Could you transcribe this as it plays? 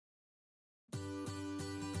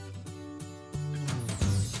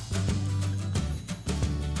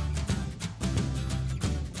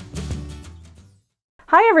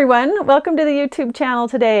Hi everyone, welcome to the YouTube channel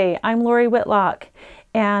today. I'm Lori Whitlock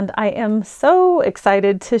and I am so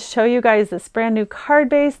excited to show you guys this brand new card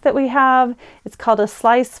base that we have. It's called a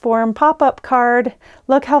Sliceform Pop Up Card.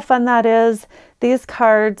 Look how fun that is. These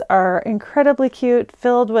cards are incredibly cute,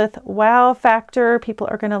 filled with wow factor. People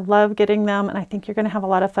are going to love getting them and I think you're going to have a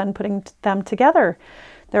lot of fun putting them together.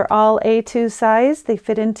 They're all A2 size. They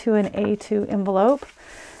fit into an A2 envelope.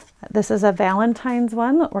 This is a Valentine's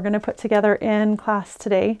one that we're going to put together in class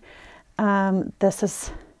today. This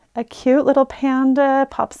is a cute little panda,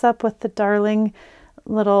 pops up with the darling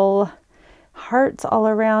little hearts all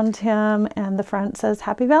around him, and the front says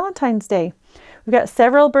Happy Valentine's Day. We've got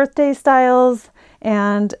several birthday styles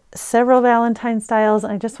and several Valentine styles,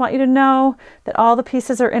 and I just want you to know that all the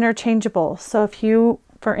pieces are interchangeable. So if you,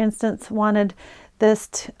 for instance, wanted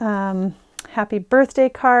this happy birthday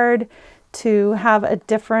card to have a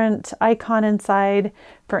different icon inside,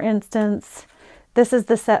 for instance, this is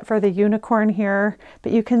the set for the unicorn here,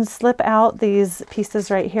 but you can slip out these pieces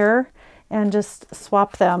right here and just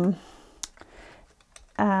swap them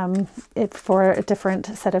for a different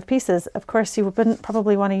set of pieces. Of course, you wouldn't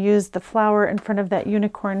probably want to use the flower in front of that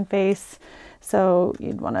unicorn face, so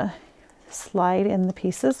you'd want to slide in the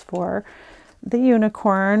pieces for the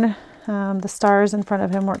unicorn. The stars in front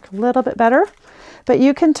of him work a little bit better. But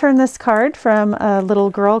you can turn this card from a little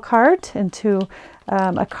girl card into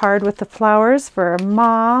a card with the flowers for a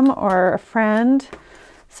mom or a friend.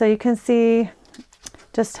 So you can see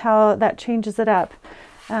just how that changes it up.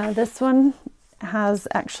 This one has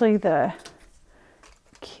actually the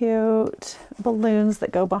cute balloons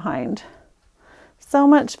that go behind. So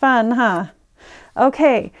much fun, huh?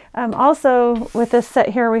 Okay, also with this set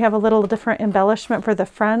here, we have a little different embellishment for the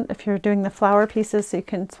front if you're doing the flower pieces, so you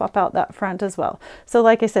can swap out that front as well. So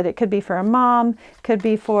like I said, it could be for a mom, could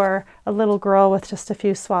be for a little girl with just a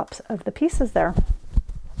few swaps of the pieces there.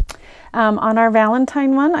 On our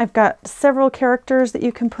Valentine one, I've got several characters that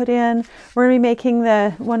you can put in. We're going to be making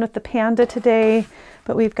the one with the panda today,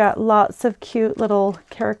 but we've got lots of cute little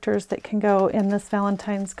characters that can go in this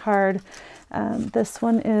Valentine's card. This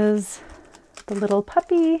one is the little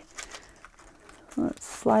puppy. Let's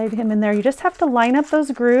slide him in there. You just have to line up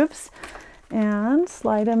those grooves and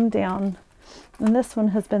slide him down. And this one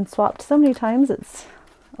has been swapped so many times, it's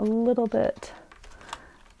a little bit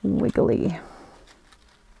wiggly.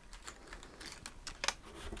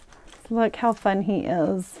 Look how fun he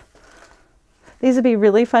is. These would be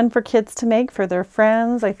really fun for kids to make for their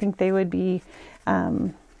friends. I think they would be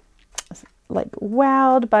like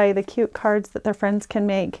wowed by the cute cards that their friends can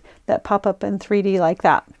make that pop up in 3D like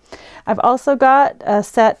that. I've also got a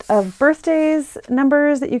set of birthdays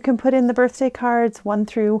numbers that you can put in the birthday cards, 1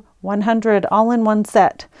 through 100, all in one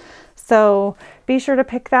set. So be sure to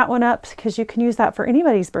pick that one up because you can use that for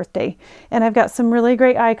anybody's birthday. And I've got some really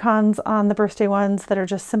great icons on the birthday ones that are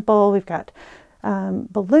just simple. We've got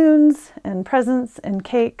balloons and presents and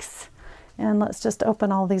cakes. And let's just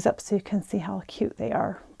open all these up so you can see how cute they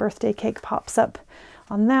are. Birthday cake pops up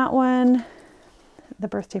on that one. The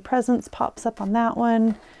birthday presents pops up on that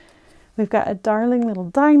one. We've got a darling little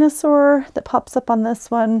dinosaur that pops up on this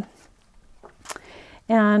one.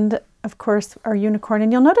 And of course our unicorn.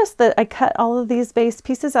 And you'll notice that I cut all of these base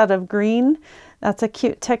pieces out of green. That's a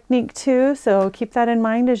cute technique too, so keep that in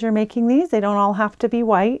mind as you're making these. They don't all have to be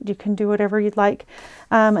white. You can do whatever you'd like.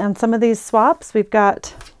 And some of these swaps, we've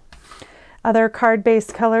got other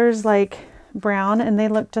card-based colors like brown, and they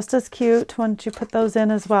look just as cute once you put those in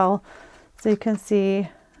as well. So you can see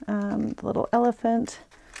the little elephant.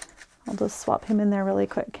 I'll just swap him in there really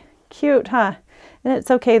quick. Cute, huh? And it's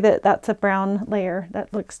okay that that's a brown layer.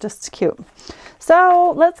 That looks just cute.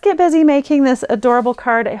 So let's get busy making this adorable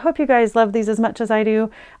card. I hope you guys love these as much as I do.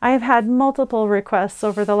 I have had multiple requests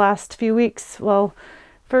over the last few weeks, well,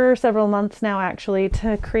 for several months now actually,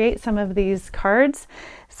 to create some of these cards.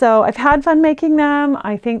 So I've had fun making them.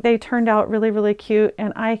 I think they turned out really, really cute,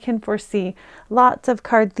 and I can foresee lots of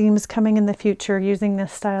card themes coming in the future using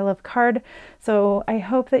this style of card. So I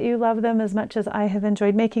hope that you love them as much as I have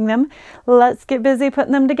enjoyed making them. Let's get busy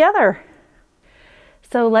putting them together.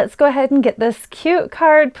 So let's go ahead and get this cute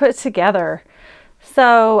card put together.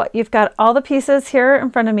 So you've got all the pieces here in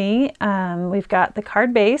front of me. We've got the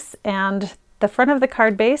card base, and the front of the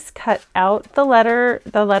card base, cut out the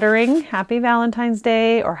lettering, Happy Valentine's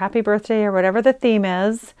Day or Happy Birthday or whatever the theme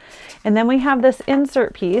is. And then we have this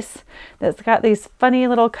insert piece that's got these funny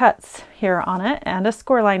little cuts here on it and a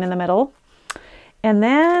score line in the middle. And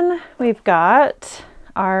then we've got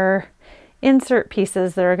our insert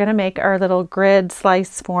pieces that are going to make our little grid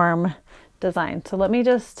slice form design. So let me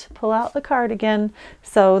just pull out the card again.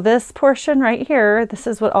 So this portion right here, this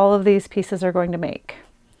is what all of these pieces are going to make.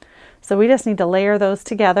 So we just need to layer those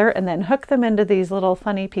together and then hook them into these little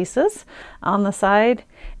funny pieces on the side.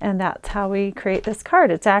 And that's how we create this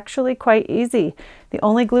card. It's actually quite easy. The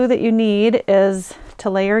only glue that you need is to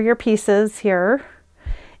layer your pieces here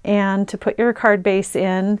and to put your card base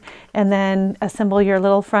in, and then assemble your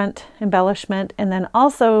little front embellishment. And then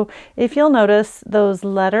also, if you'll notice, those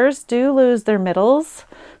letters do lose their middles,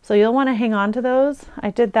 so you'll want to hang on to those. I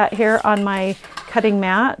did that here on my cutting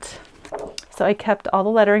mat. So I kept all the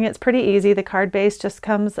lettering. It's pretty easy. The card base just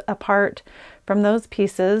comes apart from those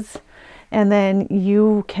pieces, and then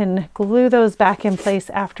you can glue those back in place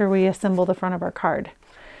after we assemble the front of our card.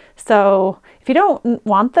 So if you don't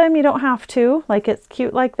want them, you don't have to. Like, it's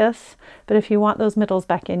cute like this, but if you want those middles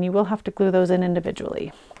back in, you will have to glue those in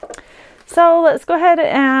individually. So let's go ahead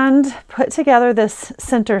and put together this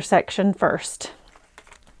center section first.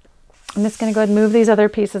 I'm just going to go ahead and move these other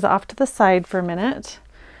pieces off to the side for a minute.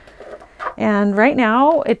 And right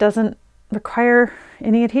now it doesn't require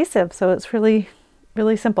any adhesive, so it's really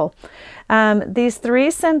simple. These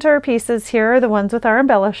three center pieces here are the ones with our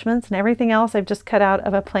embellishments, and everything else I've just cut out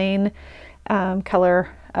of a plain color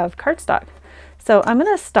of cardstock. So I'm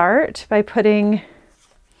going to start by putting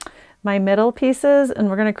my middle pieces, and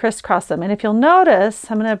we're going to crisscross them. And if you'll notice,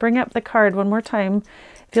 I'm going to bring up the card one more time.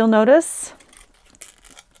 If you'll notice,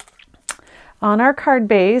 on our card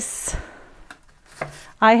base,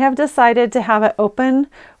 I have decided to have it open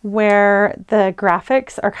where the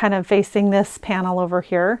graphics are kind of facing this panel over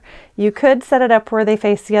here. You could set it up where they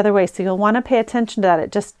face the other way, so you'll want to pay attention to that.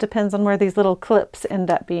 It just depends on where these little clips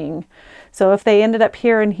end up being. So if they ended up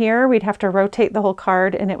here and here, we'd have to rotate the whole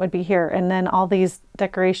card and it would be here, and then all these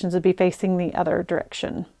decorations would be facing the other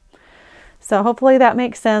direction. So hopefully that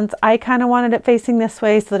makes sense. I kind of wanted it facing this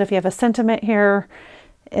way so that if you have a sentiment here,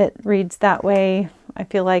 it reads that way. I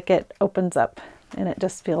feel like it opens up and it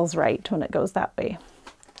just feels right when it goes that way.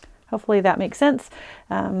 Hopefully that makes sense.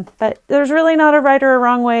 But there's really not a right or a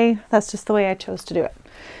wrong way. That's just the way I chose to do it.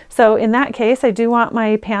 So in that case, I do want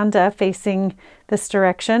my panda facing this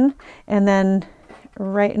direction, and then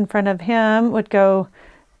right in front of him would go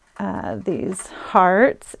these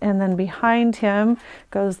hearts, and then behind him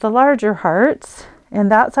goes the larger hearts,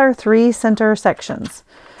 and that's our three center sections.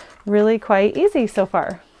 Really quite easy so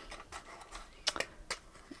far.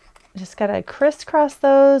 Just got to crisscross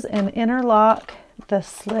those and interlock the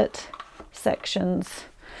slit sections.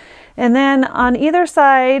 And then on either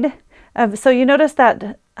side of, so you notice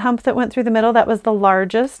that hump that went through the middle, that was the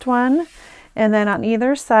largest one. And then on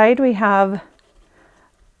either side we have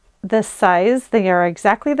this size. They are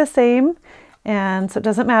exactly the same, and so it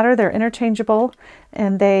doesn't matter, they're interchangeable,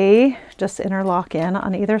 and they just interlock in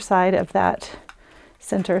on either side of that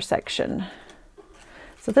center section.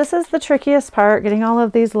 So this is the trickiest part, getting all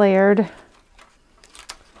of these layered.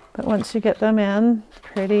 But once you get them in,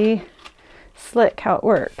 pretty slick how it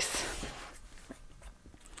works.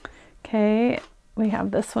 Okay, we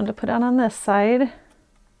have this one to put on this side.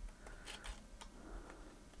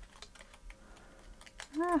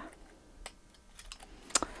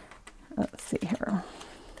 Let's see here.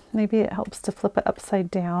 Maybe it helps to flip it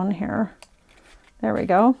upside down here. There we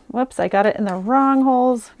go. Whoops, I got it in the wrong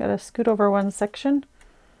holes. Got to scoot over one section.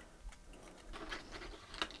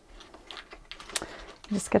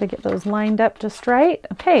 Just got to get those lined up just right.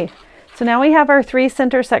 Okay, so now we have our three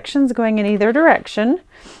center sections going in either direction,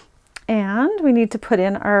 and we need to put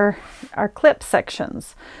in our clip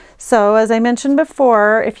sections. So as I mentioned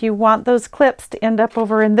before, if you want those clips to end up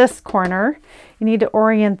over in this corner, you need to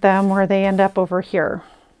orient them where they end up over here.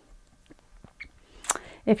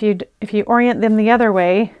 If you orient them the other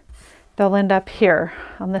way, they'll end up here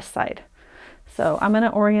on this side. So I'm going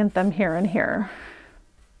to orient them here and here.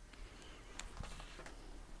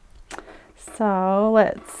 So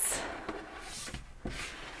we're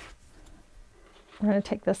going to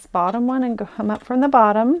take this bottom one and come up from the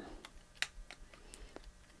bottom.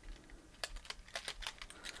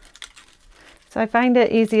 So I find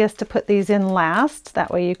it easiest to put these in last.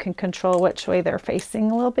 That way you can control which way they're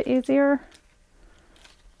facing a little bit easier.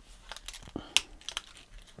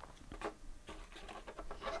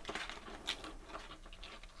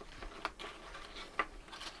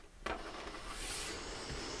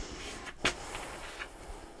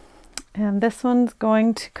 And this one's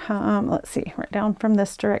going to come, let's see, right down from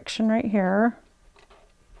this direction right here.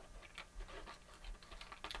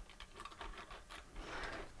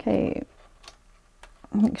 Okay,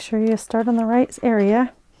 make sure you start on the right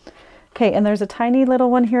area. Okay, and there's a tiny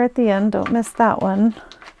little one here at the end. Don't miss that one.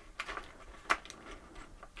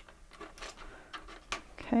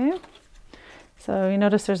 Okay, So you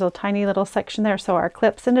notice there's a tiny little section there. So our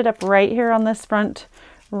clips ended up right here on this front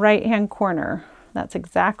right-hand corner. That's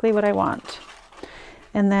exactly what I want.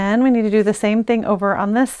 And then we need to do the same thing over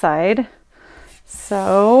on this side.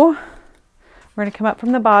 So we're going to come up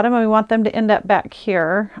from the bottom and we want them to end up back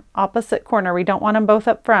here, opposite corner. We don't want them both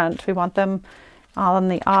up front. We want them all on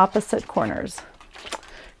the opposite corners.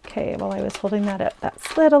 Okay, while I was holding that up, that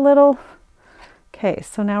slid a little. Okay,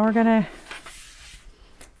 so now we're going to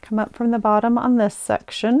come up from the bottom on this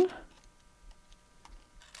section.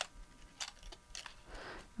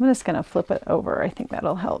 I'm just going to flip it over. I think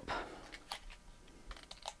that'll help.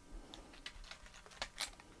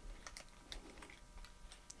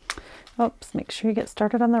 Oops, make sure you get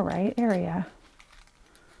started on the right area.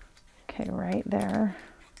 Okay, right there.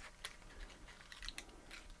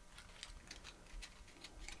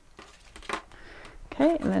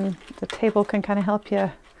 Okay, and then the table can kind of help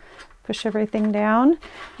you push everything down.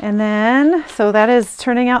 And then, so that is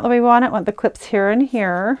turning out the way we want it. I want the clips here and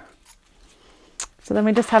here. So then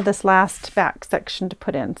we just have this last back section to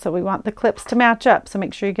put in. So we want the clips to match up. So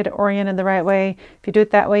make sure you get it oriented the right way. If you do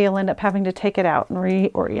it that way, you'll end up having to take it out and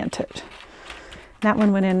reorient it. That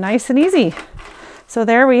one went in nice and easy. So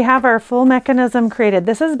there we have our full mechanism created.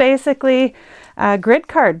 This is basically a grid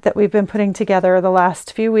card that we've been putting together the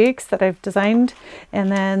last few weeks that I've designed. And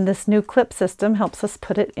then this new clip system helps us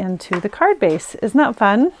put it into the card base. Isn't that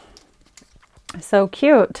fun? So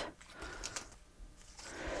cute.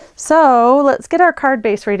 So let's get our card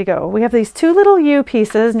base ready to go. We have these two little U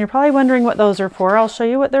pieces and you're probably wondering what those are for. I'll show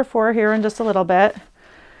you what they're for here in just a little bit.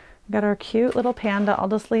 We've got our cute little panda. I'll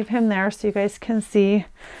just leave him there so you guys can see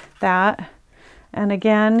that. And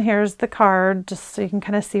again, here's the card, just so you can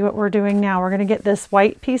kind of see what we're doing now. We're going to get this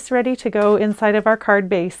white piece ready to go inside of our card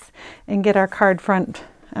base and get our card front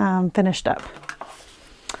finished up.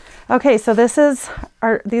 Okay, so these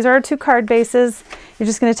are our two card bases. You're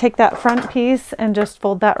just going to take that front piece and just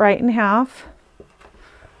fold that right in half.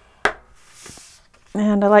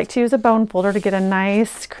 And I like to use a bone folder to get a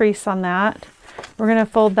nice crease on that. We're going to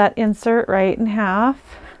fold that insert right in half.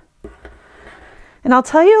 And I'll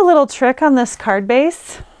tell you a little trick on this card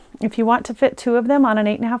base. If you want to fit two of them on an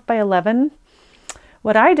 8.5 by 11,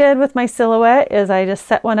 what I did with my silhouette is I just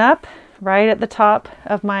set one up right at the top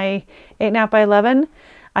of my 8.5 by 11.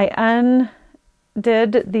 I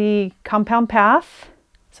undid the compound path.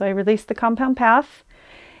 So I released the compound path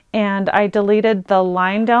and I deleted the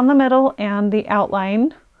line down the middle and the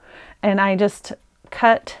outline. And I just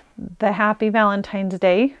cut the Happy Valentine's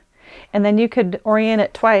Day. And then you could orient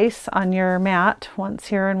it twice on your mat, once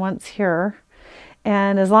here and once here.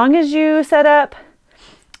 And as long as you set up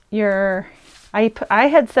your, I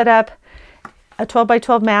had set up a 12 by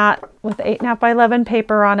 12 mat with 8.5 by 11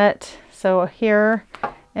 paper on it. So here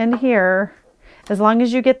and here, as long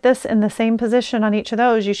as you get this in the same position on each of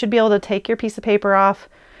those, you should be able to take your piece of paper off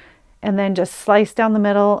and then just slice down the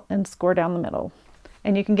middle and score down the middle.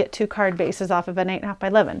 And you can get two card bases off of an 8.5 by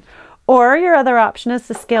 11. Or your other option is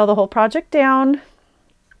to scale the whole project down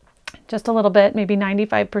just a little bit, maybe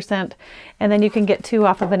 95%, and then you can get two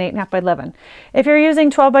off of an 8.5 by 11. If you're using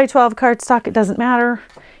 12 by 12 cardstock, it doesn't matter.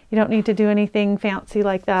 You don't need to do anything fancy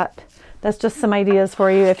like that. That's just some ideas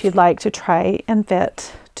for you if you'd like to try and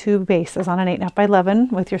fit two bases on an 8.5 by 11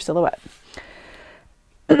 with your silhouette.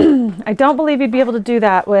 I don't believe you'd be able to do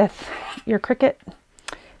that with your Cricut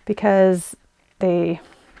because they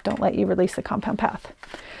don't let you release the compound path.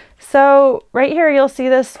 So right here, you'll see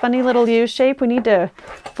this funny little U shape. We need to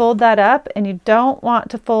fold that up and you don't want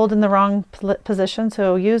to fold in the wrong position.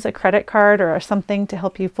 So use a credit card or something to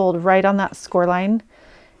help you fold right on that score line.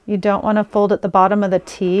 You don't want to fold at the bottom of the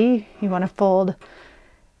T. You want to fold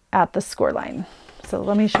at the score line. So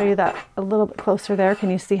let me show you that a little bit closer there.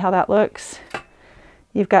 Can you see how that looks?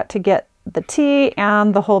 You've got to get the T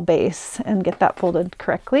and the whole base and get that folded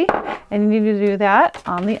correctly. And you need to do that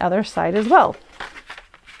on the other side as well.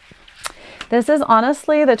 This is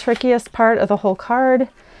honestly the trickiest part of the whole card.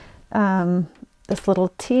 This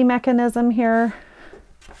little T mechanism here.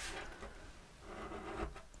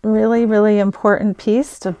 Really, really important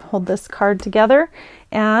piece to hold this card together.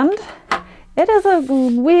 And it is a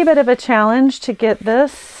wee bit of a challenge to get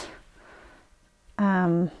this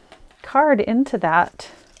card into that,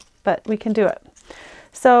 but we can do it.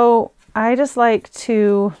 So I just like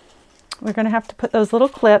to, we're going to have to put those little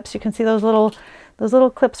clips. You can see those little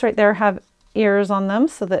clips right there have ears on them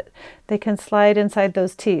so that they can slide inside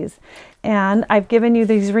those T's. And I've given you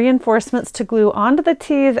these reinforcements to glue onto the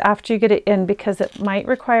T's after you get it in because it might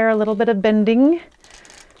require a little bit of bending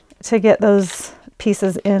to get those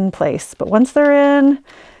pieces in place. But once they're in,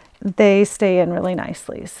 they stay in really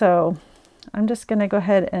nicely. So I'm just going to go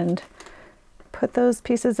ahead and put those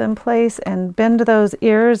pieces in place and bend those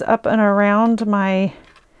ears up and around my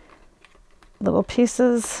little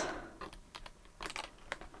pieces.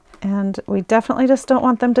 And we definitely just don't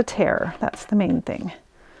want them to tear. That's the main thing.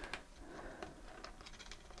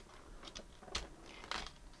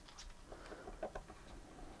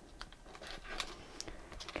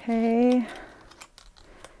 Okay.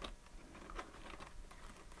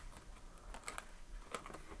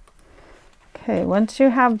 Okay, once you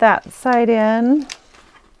have that side in,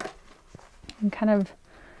 you kind of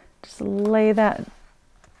just lay that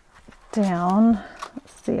down.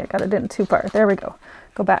 Let's see, I got it in too far. There we go.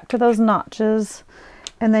 Go back to those notches,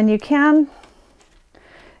 and then you can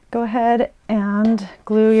go ahead and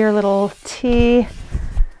glue your little T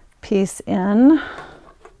piece in.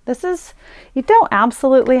 This is, you don't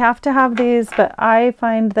absolutely have to have these, but I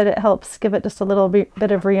find that it helps give it just a little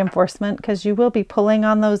bit of reinforcement, because you will be pulling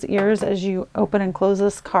on those ears as you open and close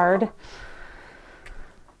this card.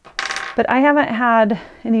 But I haven't had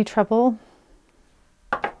any trouble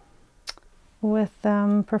with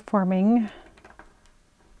them performing.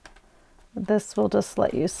 This will just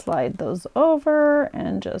let you slide those over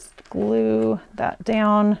and just glue that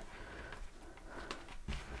down.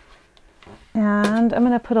 And I'm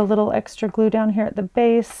going to put a little extra glue down here at the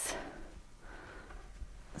base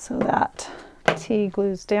so that T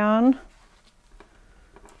glues down.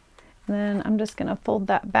 And then I'm just going to fold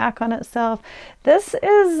that back on itself. This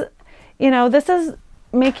is, this is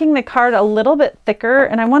making the card a little bit thicker,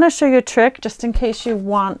 and I want to show you a trick just in case you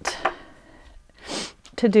want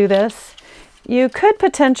to do this. You could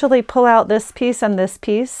potentially pull out this piece and this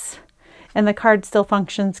piece, and the card still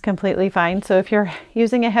functions completely fine. So if you're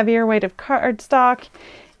using a heavier weight of cardstock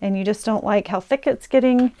and you just don't like how thick it's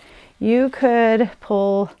getting, you could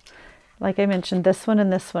pull, like I mentioned, this one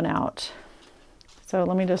and this one out. So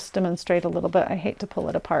let me just demonstrate a little bit. I hate to pull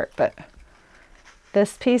it apart, but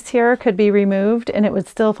this piece here could be removed and it would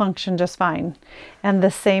still function just fine. And the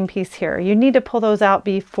same piece here. You need to pull those out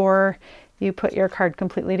before you put your card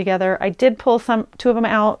completely together. I did pull two of them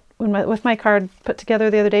out with my card put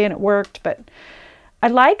together the other day, and it worked, but I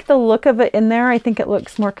like the look of it in there. I think it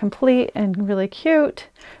looks more complete and really cute,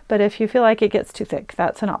 but if you feel like it gets too thick,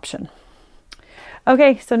 that's an option.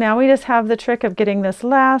 Okay, so now we just have the trick of getting this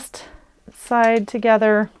last side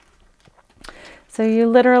together. So you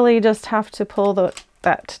literally just have to pull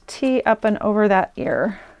that T up and over that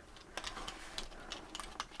ear.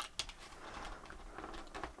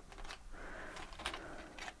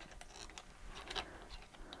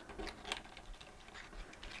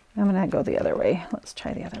 I'm going to go the other way. Let's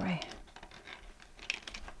try the other way.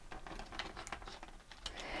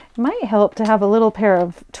 It might help to have a little pair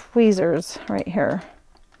of tweezers right here.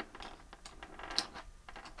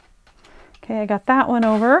 Okay, I got that one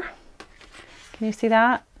over. Can you see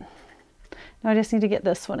that? Now I just need to get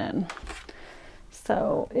this one in.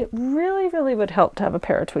 So it really, really would help to have a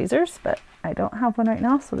pair of tweezers, but I don't have one right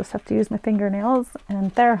now, so I'll just have to use my fingernails.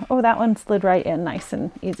 And there, oh, that one slid right in nice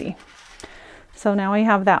and easy. So now we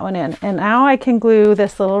have that one in, and now I can glue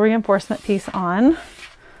this little reinforcement piece on.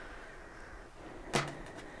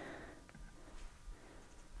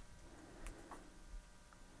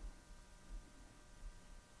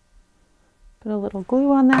 Put a little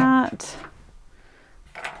glue on that.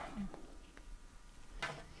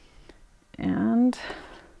 And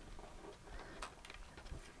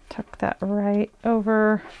tuck that right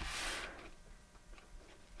over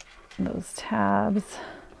those tabs.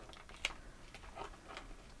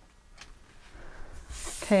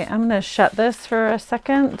 Okay, I'm going to shut this for a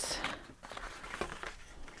second.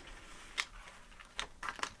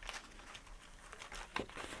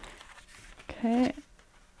 Okay.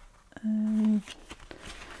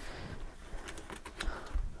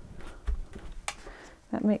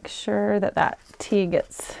 That makes sure that that T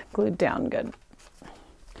gets glued down good.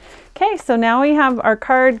 Okay, so now we have our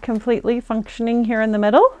card completely functioning here in the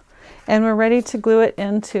middle, and we're ready to glue it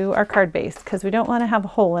into our card base because we don't want to have a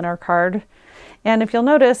hole in our card. And if you'll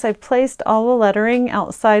notice, I've placed all the lettering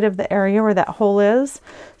outside of the area where that hole is,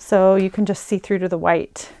 so you can just see through to the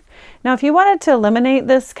white. Now, if you wanted to eliminate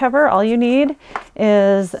this cover, all you need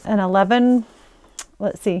is an 4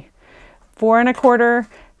 1/4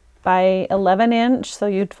 by 11 inch. So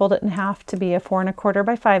you'd fold it in half to be a 4 1/4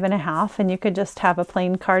 by 5 1/2, and you could just have a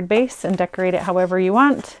plain card base and decorate it however you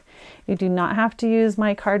want. You do not have to use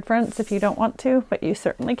my card fronts if you don't want to, but you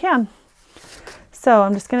certainly can. So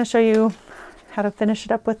I'm just going to show you how to finish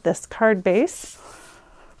it up with this card base.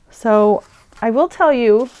 So I will tell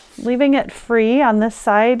you, leaving it free on this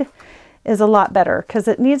side is a lot better because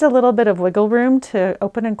it needs a little bit of wiggle room to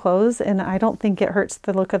open and close, and I don't think it hurts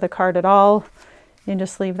the look of the card at all. You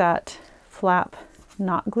just leave that flap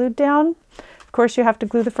not glued down. Of course, you have to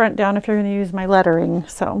glue the front down if you're going to use my lettering.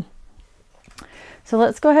 So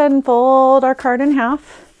let's go ahead and fold our card in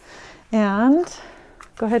half and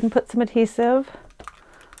go ahead and put some adhesive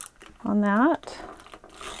on that.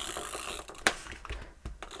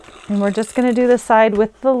 And we're just going to do the side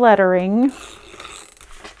with the lettering,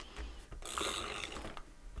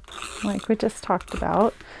 like we just talked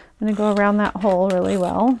about. I'm going to go around that hole really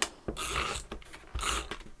well.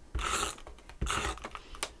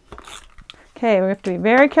 Okay, we have to be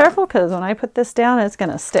very careful because when I put this down, it's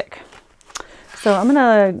going to stick. So I'm going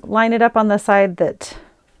to line it up on the side that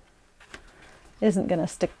isn't going to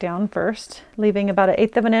stick down first, leaving about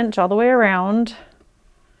 1/8 of an inch all the way around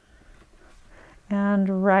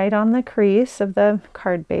and right on the crease of the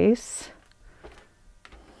card base.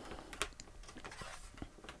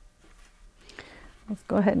 Let's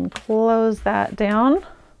go ahead and close that down.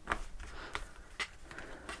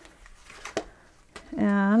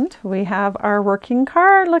 And we have our working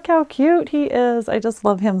card. Look how cute he is. I just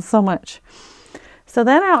love him so much. So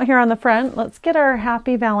then out here on the front, let's get our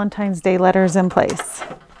Happy Valentine's Day letters in place.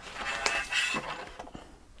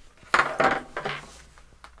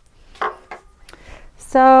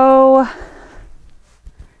 So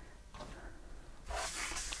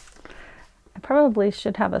I probably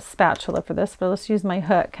should have a spatula for this, but let's use my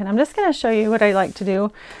hook. And I'm just going to show you what I like to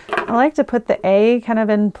do. I like to put the A kind of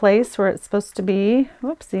in place where it's supposed to be.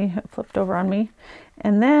 Whoopsie, it flipped over on me.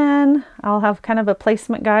 And then I'll have kind of a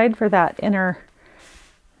placement guide for that inner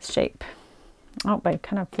shape. Oh, I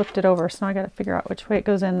kind of flipped it over, so now I got to figure out which way it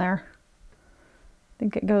goes in there. I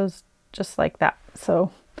think it goes just like that.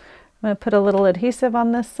 So I'm going to put a little adhesive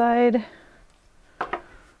on this side.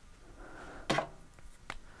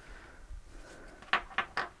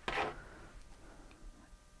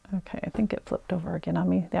 Okay, I think it flipped over again on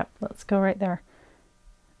me. Yep, let's go right there.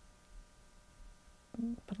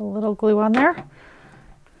 Put a little glue on there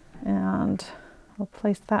and we'll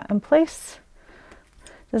place that in place.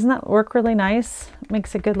 Doesn't that work really nice? It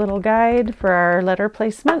makes a good little guide for our letter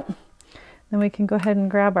placement. Then we can go ahead and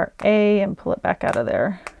grab our A and pull it back out of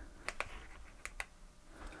there.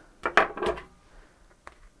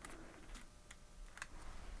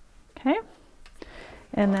 Okay,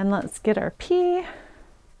 and then let's get our P.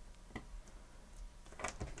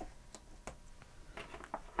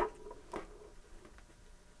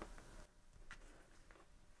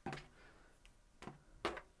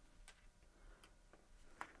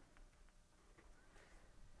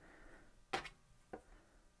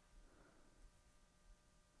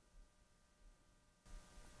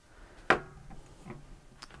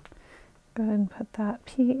 Go ahead and put that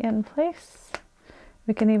P in place.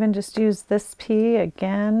 We can even just use this P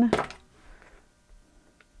again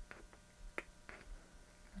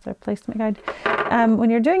as our placement guide. When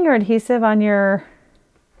you're doing your adhesive on your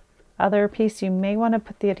other piece, you may want to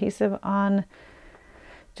put the adhesive on.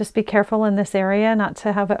 Just be careful in this area not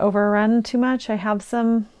to have it overrun too much. I have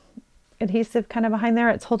some adhesive kind of behind there.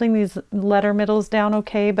 It's holding these letter middles down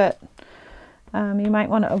okay, but you might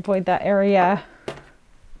want to avoid that area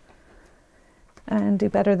and do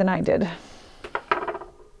better than I did.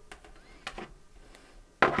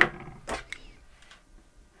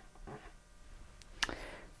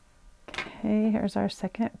 Okay, here's our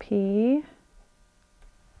second P.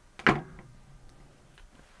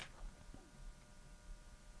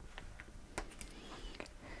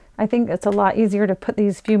 I think it's a lot easier to put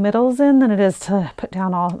these few middles in than it is to put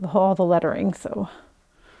down all the lettering. So.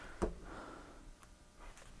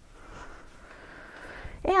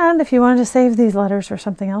 And if you wanted to save these letters for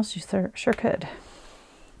something else, you sure could.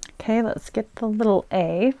 Okay, let's get the little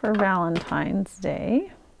A for Valentine's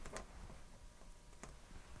Day.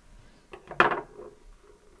 I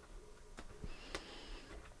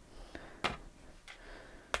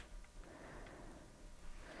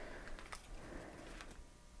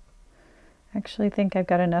actually think I've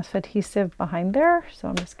got enough adhesive behind there, so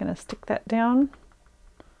I'm just going to stick that down.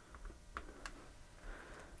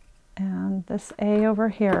 And this A over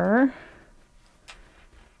here,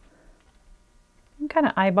 you can kind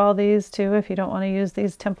of eyeball these too. If you don't want to use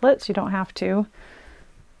these templates, you don't have to.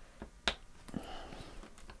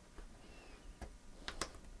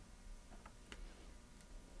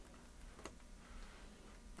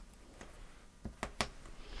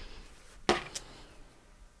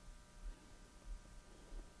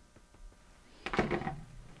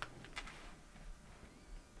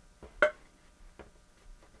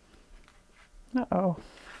 Uh-oh.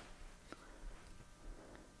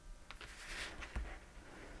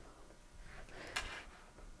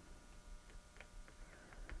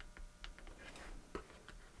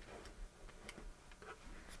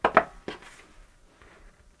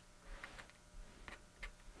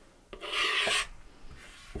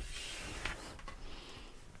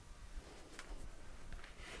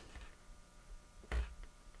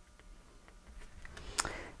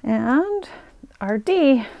 and our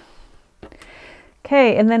D.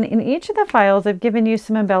 Okay, and then in each of the files, I've given you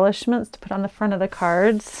some embellishments to put on the front of the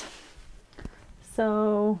cards.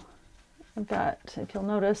 So I've got, if you'll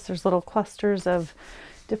notice, there's little clusters of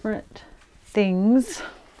different things.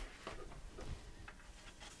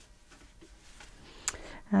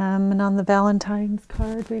 And on the Valentine's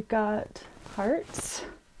card, we've got hearts.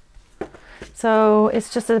 So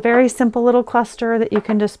it's just a very simple little cluster that you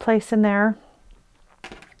can just place in there.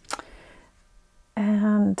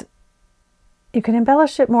 And you can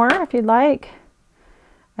embellish it more if you'd like.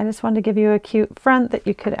 I just wanted to give you a cute front that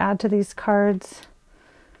you could add to these cards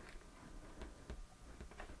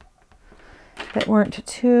that weren't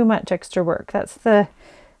too much extra work. That's the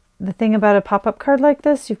thing about a pop-up card like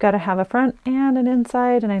this. You've got to have a front and an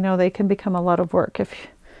inside, and I know they can become a lot of work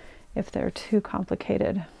if they're too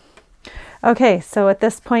complicated. Okay, so at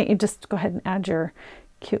this point you just go ahead and add your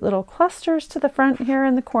cute little clusters to the front here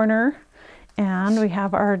in the corner. And we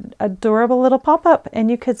have our adorable little pop-up,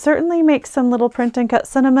 and you could certainly make some little print and cut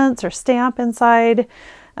sentiments or stamp inside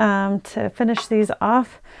to finish these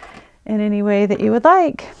off in any way that you would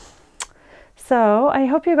like. So I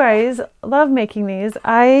hope you guys love making these.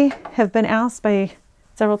 I have been asked by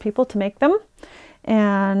several people to make them,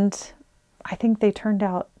 and I think they turned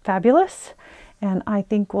out fabulous. And I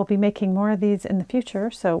think we'll be making more of these in the future,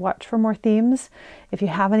 so watch for more themes. If you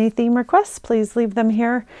have any theme requests, please leave them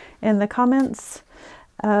here in the comments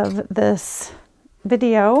of this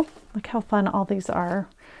video. Look how fun all these are.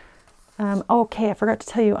 Okay, I forgot to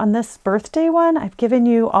tell you, on this birthday one, I've given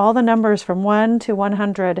you all the numbers from 1 to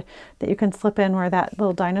 100 that you can slip in where that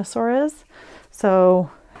little dinosaur is. So,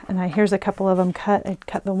 and here's a couple of them cut. I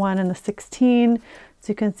cut the 1 and the 16. So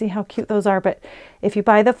you can see how cute those are. But if you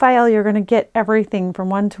buy the file, you're going to get everything from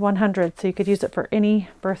 1 to 100. So you could use it for any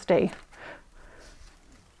birthday.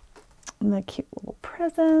 And the cute little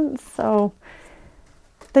presents. So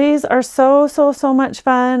these are so much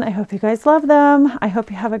fun. I hope you guys love them. I hope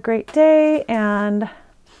you have a great day, and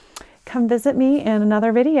come visit me in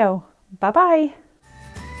another video. Bye-bye.